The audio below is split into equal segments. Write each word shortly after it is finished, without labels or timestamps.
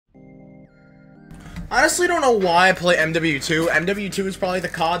Honestly, don't know why I play MW2. MW2 is probably the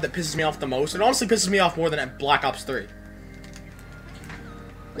COD that pisses me off the most. It honestly pisses me off more than Black Ops 3.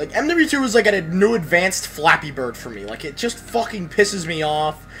 Like, MW2 is like a new advanced Flappy Bird for me. Like, it just fucking pisses me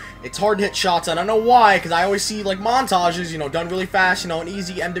off. It's hard to hit shots. I don't know why, because I always see, like, montages, you know, done really fast, you know, an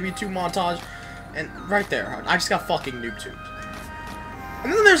easy MW2 montage. And right there, I just got fucking noob-tubed.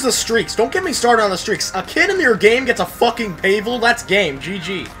 And then there's the streaks. Don't get me started on the streaks. A kid in your game gets a fucking pavel, that's game.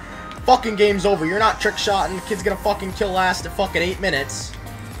 GG. Fucking game's over. You're not trick-shotting. The kid's gonna fucking kill last at fucking 8 minutes.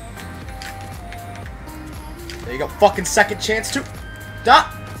 There you go. Fucking second chance to...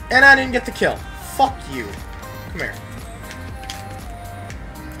 Dot! And I didn't get the kill. Fuck you. Come here.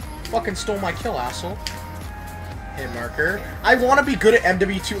 Fucking stole my kill, asshole. Hit marker. I want to be good at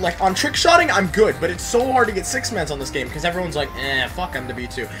MW2. Like, on trick-shotting, I'm good, but it's so hard to get 6-mans on this game, because everyone's like, fuck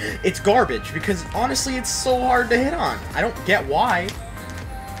MW2. It's garbage, because, honestly, it's so hard to hit on. I don't get why.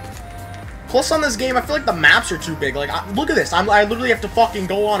 Plus, on this game, I feel like the maps are too big. Like, look at this. I literally have to fucking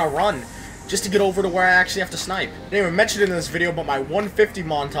go on a run just to get over to where I actually have to snipe. Anyway, I mentioned in this video, but my 150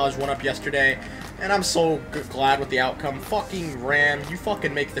 montage went up yesterday, and I'm so glad with the outcome. Fucking Ram, you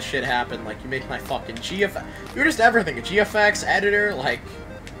fucking make the shit happen. Like, you make my fucking GFX. You're just everything. A GFX, editor, like...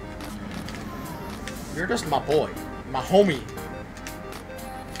 You're just my boy. My homie.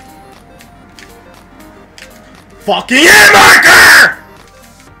 Fucking hit marker!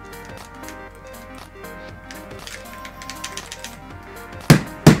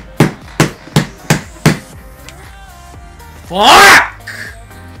 Fuck!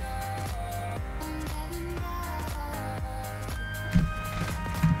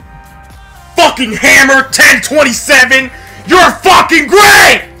 Fucking hammer 1027! You're fucking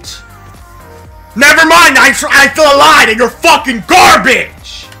great! Never mind, I feel alive and you're fucking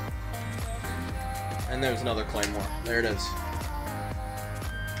garbage! And there's another claymore. There it is.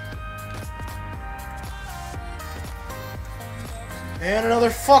 And another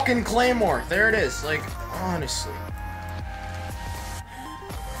fucking claymore. There it is. Like, honestly.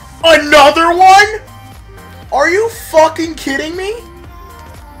 Another one? Are you fucking kidding me?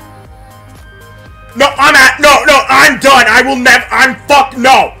 No, I'm done. I will never,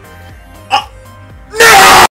 no.